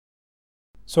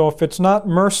 So if it's not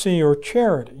mercy or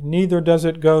charity, neither does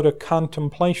it go to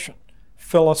contemplation,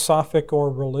 philosophic or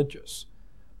religious.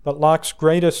 But Locke's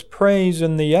greatest praise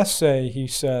in the essay, he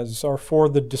says, are for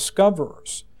the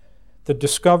discoverers. The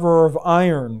discoverer of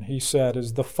iron, he said,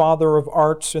 is the father of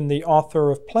arts and the author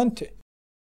of plenty.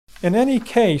 In any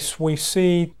case, we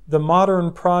see the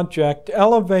modern project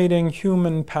elevating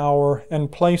human power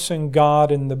and placing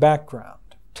God in the background.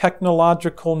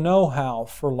 Technological know-how,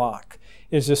 for Locke,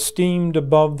 is esteemed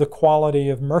above the quality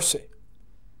of mercy.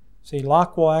 See,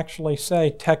 Locke will actually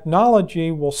say technology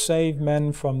will save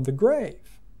men from the grave.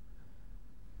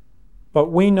 But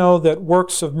we know that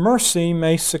works of mercy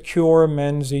may secure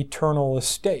men's eternal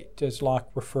estate, as Locke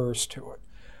refers to it.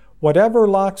 Whatever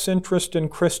Locke's interest in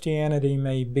Christianity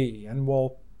may be, and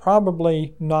we'll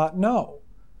probably not know,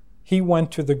 he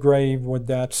went to the grave with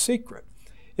that secret.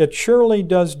 It surely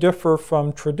does differ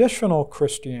from traditional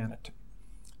Christianity.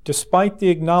 Despite the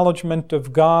acknowledgement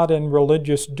of God and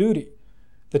religious duty,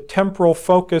 the temporal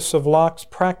focus of Locke's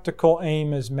practical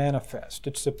aim is manifest.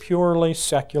 It's a purely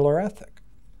secular ethic.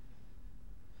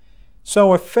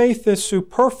 So if faith is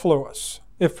superfluous,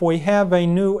 if we have a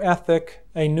new ethic,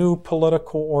 a new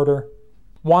political order,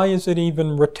 why is it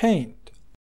even retained?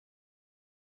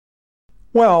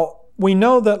 Well, we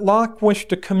know that Locke wished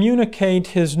to communicate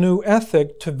his new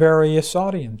ethic to various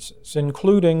audiences,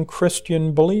 including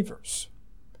Christian believers.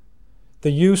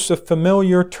 The use of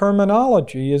familiar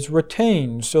terminology is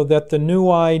retained so that the new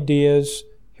ideas,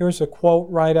 here's a quote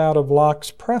right out of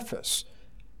Locke's preface,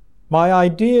 "My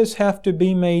ideas have to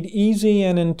be made easy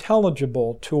and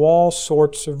intelligible to all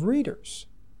sorts of readers."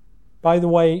 By the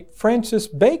way, Francis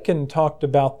Bacon talked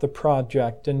about the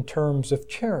project in terms of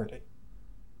charity.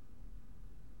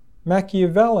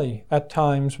 Machiavelli at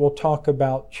times will talk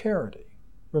about charity.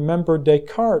 Remember,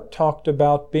 Descartes talked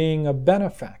about being a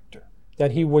benefactor,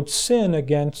 that he would sin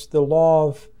against the law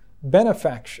of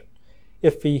benefaction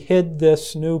if he hid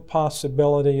this new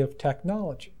possibility of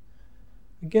technology.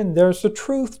 Again, there's a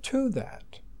truth to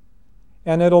that.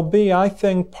 And it'll be, I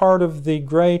think, part of the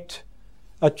great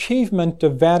achievement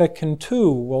of Vatican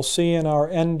II. We'll see in our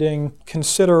ending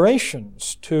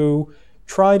considerations to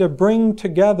try to bring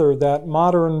together that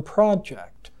modern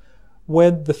project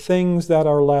with the things that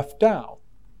are left out.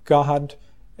 God,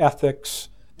 ethics,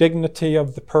 dignity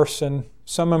of the person,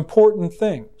 some important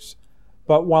things.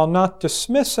 But while not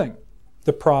dismissing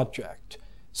the project,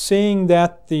 seeing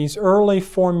that these early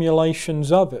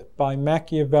formulations of it by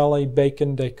Machiavelli,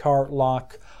 Bacon, Descartes,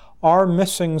 Locke are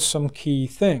missing some key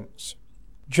things.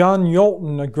 John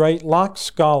Yolton, a great Locke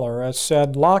scholar, has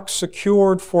said Locke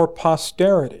secured for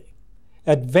posterity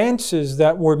advances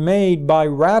that were made by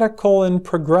radical and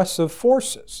progressive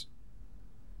forces.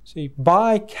 See,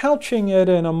 by couching it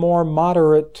in a more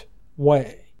moderate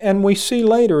way. And we see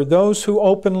later those who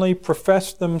openly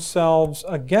professed themselves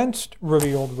against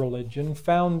revealed religion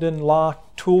found in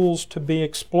Locke tools to be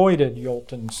exploited,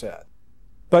 Yolton said.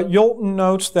 But Yolton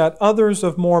notes that others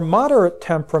of more moderate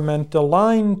temperament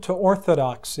aligned to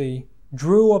orthodoxy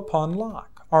drew upon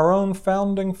Locke. Our own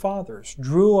founding fathers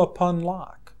drew upon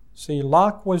Locke. See,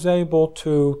 Locke was able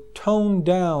to tone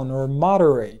down or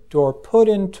moderate or put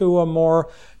into a more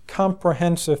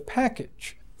comprehensive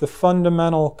package the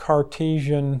fundamental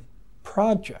Cartesian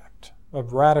project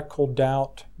of radical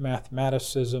doubt,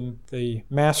 mathematicism, the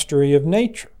mastery of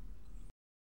nature.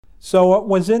 So it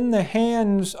was in the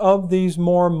hands of these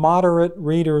more moderate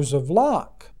readers of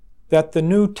Locke that the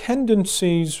new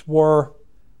tendencies were,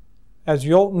 as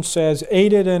Yolton says,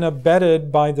 aided and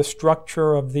abetted by the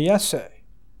structure of the essay.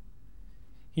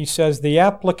 He says the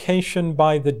application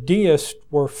by the deist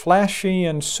were flashy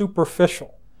and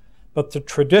superficial, but the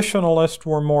traditionalists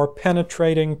were more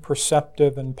penetrating,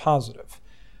 perceptive, and positive.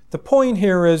 The point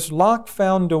here is Locke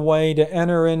found a way to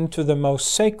enter into the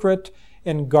most sacred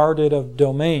and guarded of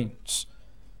domains,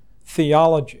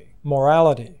 theology,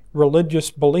 morality,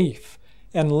 religious belief,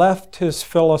 and left his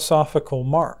philosophical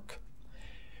mark.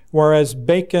 Whereas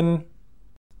Bacon,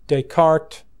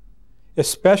 Descartes,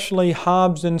 especially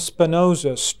Hobbes and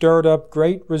Spinoza, stirred up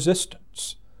great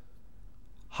resistance.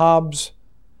 Hobbes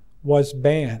was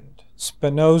banned.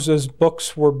 Spinoza's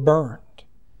books were burned.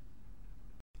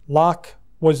 Locke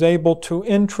was able to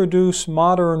introduce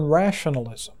modern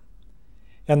rationalism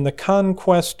and the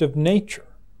conquest of nature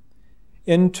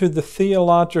into the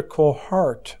theological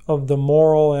heart of the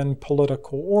moral and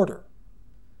political order.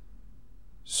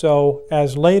 So,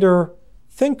 as later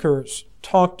thinkers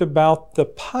talked about the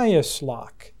pious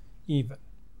Locke, even.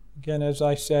 Again, as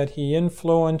I said, he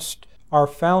influenced our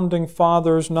founding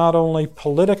fathers not only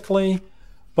politically,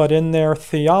 but in their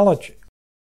theology.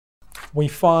 We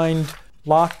find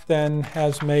Locke then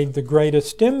has made the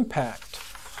greatest impact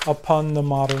upon the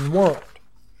modern world.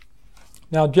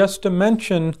 Now, just to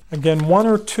mention, again, one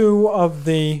or two of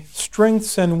the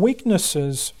strengths and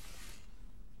weaknesses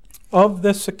of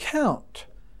this account.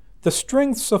 The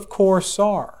strengths, of course,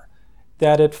 are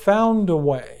that it found a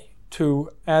way to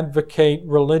advocate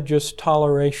religious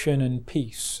toleration and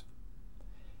peace.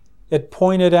 It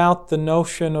pointed out the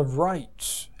notion of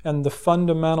rights and the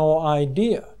fundamental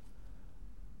idea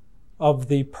of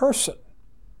the person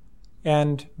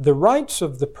and the rights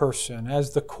of the person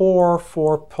as the core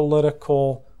for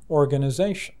political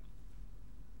organization.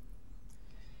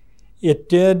 It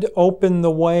did open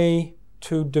the way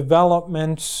to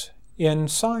developments in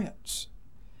science.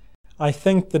 I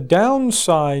think the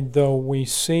downside, though, we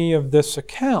see of this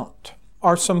account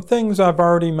are some things I've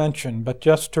already mentioned, but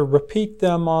just to repeat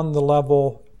them on the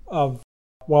level of,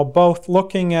 well, both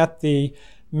looking at the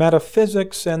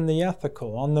metaphysics and the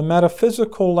ethical. On the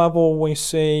metaphysical level, we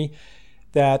see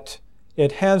that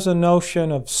it has a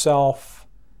notion of self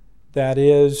that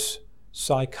is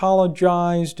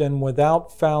psychologized and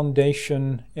without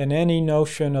foundation in any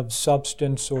notion of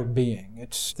substance or being.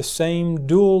 It's the same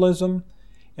dualism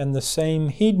and the same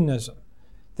hedonism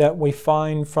that we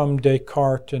find from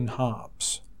Descartes and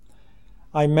Hobbes.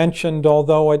 I mentioned,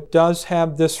 although it does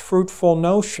have this fruitful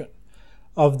notion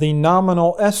of the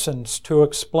nominal essence to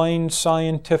explain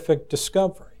scientific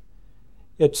discovery,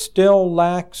 it still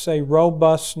lacks a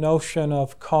robust notion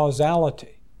of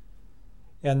causality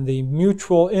and the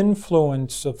mutual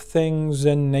influence of things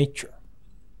in nature.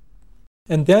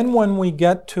 And then when we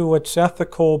get to its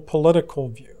ethical political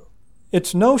view,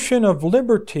 its notion of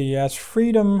liberty as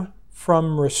freedom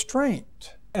from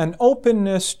restraint and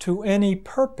openness to any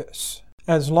purpose,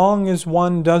 as long as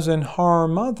one doesn't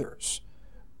harm others,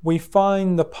 we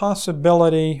find the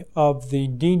possibility of the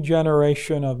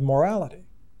degeneration of morality.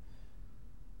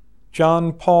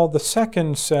 John Paul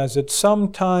II says it's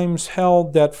sometimes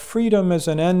held that freedom is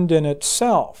an end in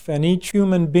itself, and each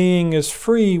human being is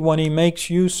free when he makes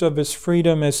use of his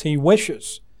freedom as he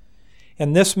wishes.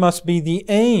 And this must be the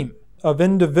aim of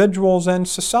individuals and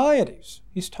societies.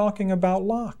 He's talking about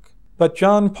Locke. But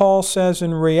John Paul says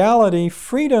in reality,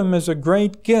 freedom is a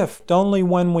great gift only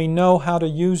when we know how to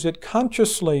use it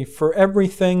consciously for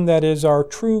everything that is our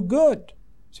true good.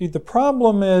 See, the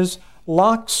problem is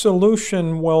Locke's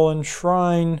solution will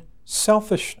enshrine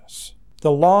selfishness,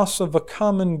 the loss of a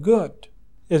common good.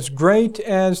 As great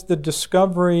as the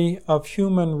discovery of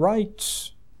human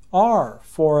rights are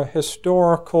for a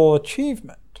historical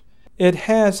achievement, it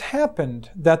has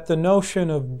happened that the notion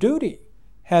of duty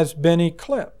has been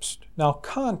eclipsed. Now,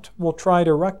 Kant will try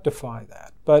to rectify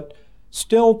that, but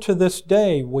still to this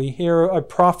day we hear a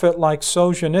prophet like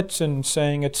Solzhenitsyn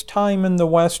saying it's time in the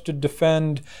West to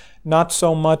defend not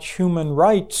so much human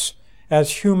rights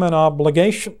as human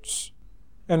obligations.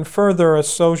 And further, as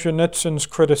Solzhenitsyn's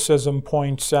criticism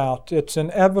points out, it's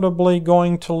inevitably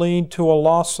going to lead to a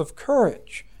loss of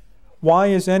courage. Why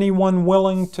is anyone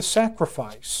willing to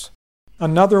sacrifice?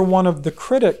 Another one of the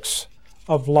critics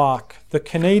of Locke, the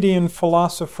Canadian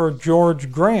philosopher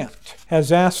George Grant,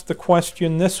 has asked the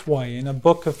question this way in a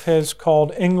book of his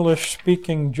called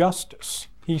English-Speaking Justice.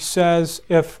 He says,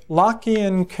 if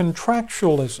Lockean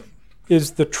contractualism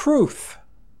is the truth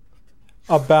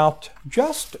about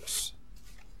justice,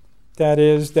 That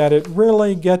is, that it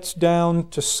really gets down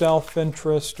to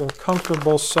self-interest or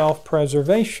comfortable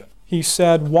self-preservation. He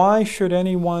said, why should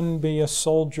anyone be a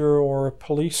soldier or a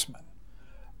policeman?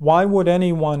 Why would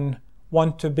anyone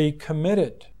want to be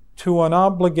committed to an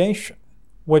obligation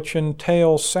which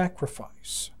entails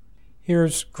sacrifice?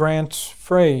 Here's Grant's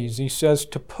phrase. He says,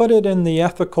 to put it in the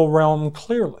ethical realm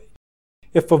clearly,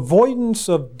 if avoidance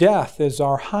of death is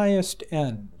our highest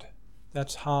end,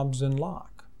 that's Hobbes and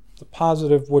Locke. The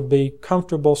positive would be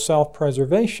comfortable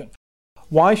self-preservation.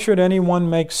 Why should anyone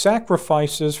make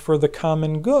sacrifices for the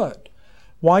common good?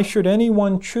 Why should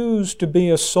anyone choose to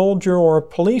be a soldier or a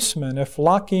policeman if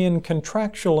Lockean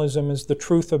contractualism is the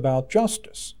truth about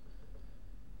justice?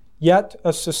 Yet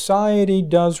a society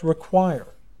does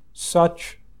require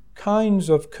such kinds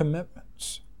of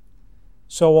commitments.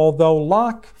 So although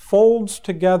Locke folds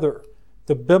together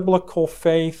the biblical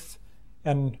faith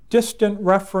and distant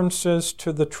references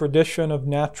to the tradition of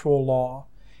natural law,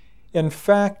 in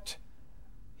fact,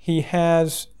 he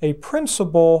has a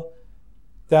principle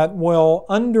that will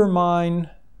undermine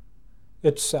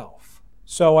itself.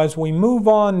 So as we move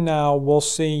on now, we'll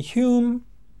see Hume,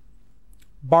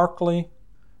 Berkeley,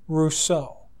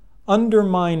 Rousseau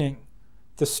undermining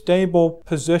the stable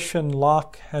position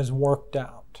Locke has worked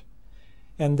out.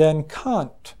 And then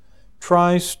Kant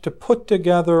tries to put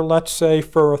together, let's say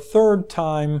for a third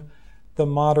time, the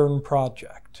modern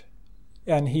project.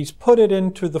 And he's put it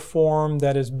into the form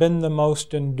that has been the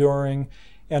most enduring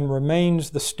and remains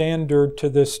the standard to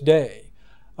this day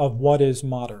of what is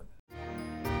modern.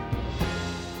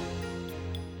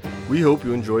 We hope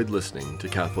you enjoyed listening to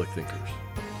Catholic Thinkers.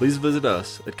 Please visit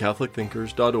us at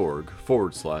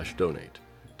catholicthinkers.org/donate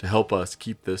to help us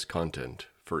keep this content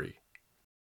free.